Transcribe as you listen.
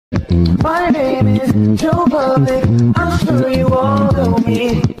My name is Joe Public. I'm sure you all know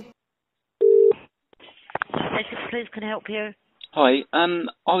me. Please, can I help you? Hi. I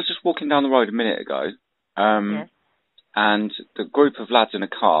was just walking down the road a minute ago, Yes. and the group of lads in a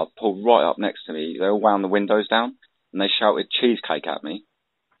car pulled right up next to me. They all wound the windows down, and they shouted cheesecake at me,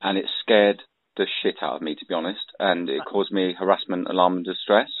 and it scared the shit out of me, to be honest, and it caused me harassment, alarm, and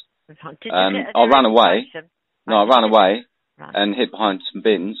distress. I ran away. No, I ran away Right. and hid behind some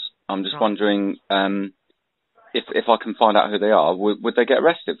bins. I'm just wondering if I can find out who they are, would they get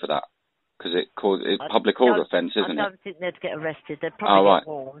arrested for that? Because it's public order offence, isn't it? I don't think they'd get arrested. They'd probably get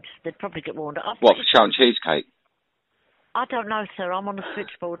warned. They'd probably get warned. What, for shouting cheesecake? I don't know, sir. I'm on the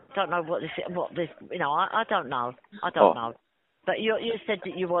switchboard. I don't know what this, I don't know. I don't know. But you said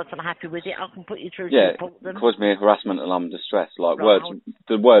that you wasn't happy with it. I can put you through to report them. Yeah, it caused me harassment, alarm, and distress. Like,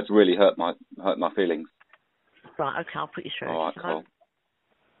 the words really hurt my feelings. Right, okay, I'll put you through. All right, cool.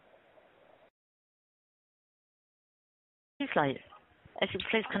 Who's late?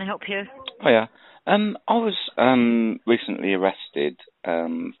 Please, can I help you? Oh, yeah. I was recently arrested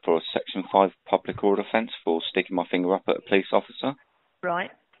for a Section 5 public order offence for sticking my finger up at a police officer.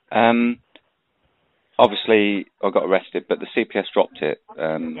 Right. Obviously, I got arrested, but the CPS dropped it.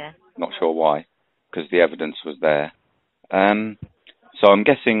 Not sure why, because the evidence was there. So I'm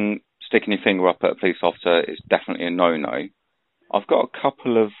guessing sticking your finger up at a police officer is definitely a no-no. I've got a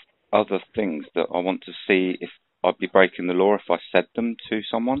couple of other things that I want to see if I'd be breaking the law if I said them to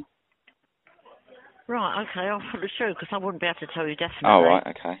someone. Right, okay, I'll put you through, because I wouldn't be able to tell you definitely. Oh, right,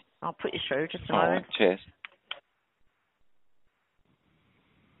 okay. I'll put you through, just a moment. moment. Right, cheers.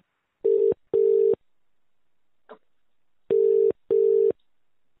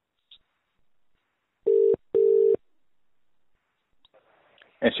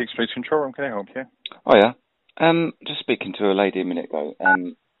 Essex Police Control Room, can I help you? Oh, yeah. Just speaking to a lady a minute ago,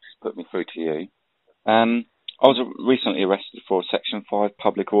 just put me through to you. I was recently arrested for a Section 5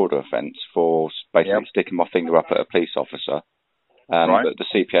 public order offence for basically sticking my finger up at a police officer, but the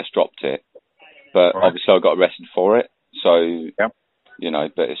CPS dropped it. But obviously I got arrested for it, so,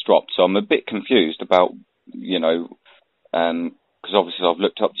 but it's dropped. So I'm a bit confused about, because obviously I've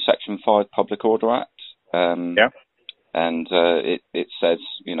looked up the Section 5 Public Order Act, and it says,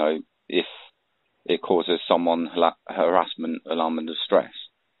 if it causes someone harassment, alarm and distress.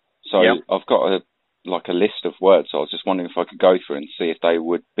 So I've got a list of words. So I was just wondering if I could go through and see if they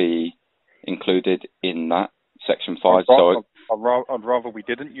would be included in that Section 5. I'd rather we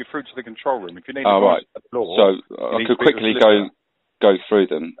didn't. You're through to the control room. If you need law, so I could quickly go through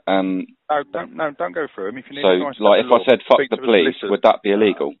them. No, don't go through them. If you need if I said fuck the police, would that be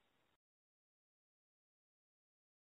illegal?